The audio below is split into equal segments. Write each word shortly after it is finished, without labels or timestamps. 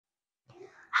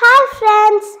Hi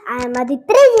friends, I am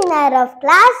Aditri Jinar of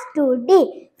class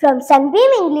 2D from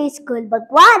Sunbeam English School,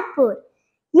 Bhagwanpur.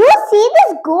 You see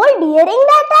this gold earring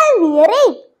that I am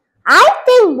wearing? I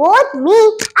think both me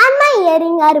and my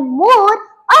earring are more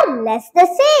or less the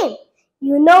same.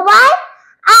 You know why?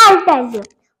 I'll tell you.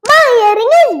 My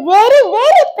earring is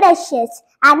very precious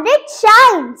and it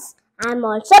shines. I am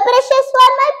also precious for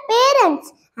my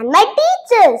parents and my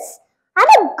teachers.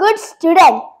 I'm a good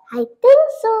student. I think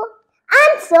so.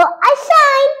 And so I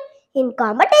shine. In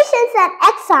competitions and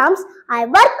exams, I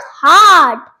work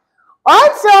hard.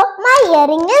 Also, my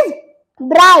earring is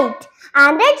bright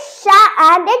and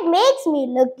it makes me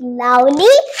look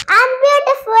lovely and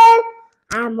beautiful.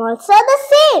 I'm also the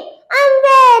same. I'm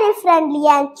very friendly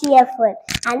and cheerful,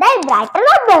 and I brighten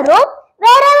up the room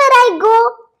wherever I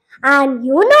go. And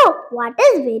you know what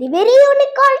is very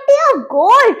unique quality of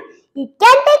gold? It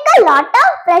can take a lot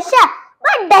of pressure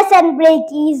but doesn't break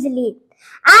easily,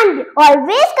 and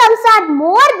always comes out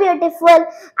more beautiful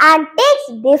and takes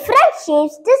different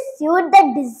shapes to suit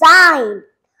the design.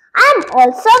 I am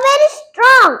also very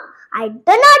strong. I do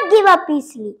not give up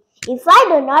easily. If I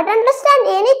do not understand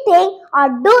anything or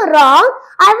do wrong,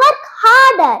 I work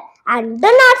harder and do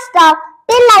not stop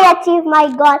till I achieve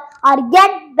my goal or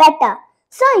get better.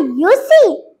 So you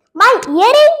see, my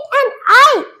earring and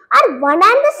I are one and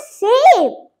the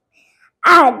same.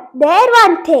 And there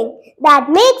one thing that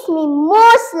makes me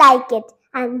most like it,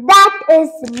 and that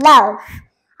is love.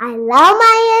 I love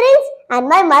my earrings and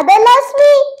my mother loves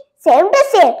me. Same to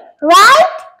say,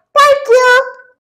 right? Thank you.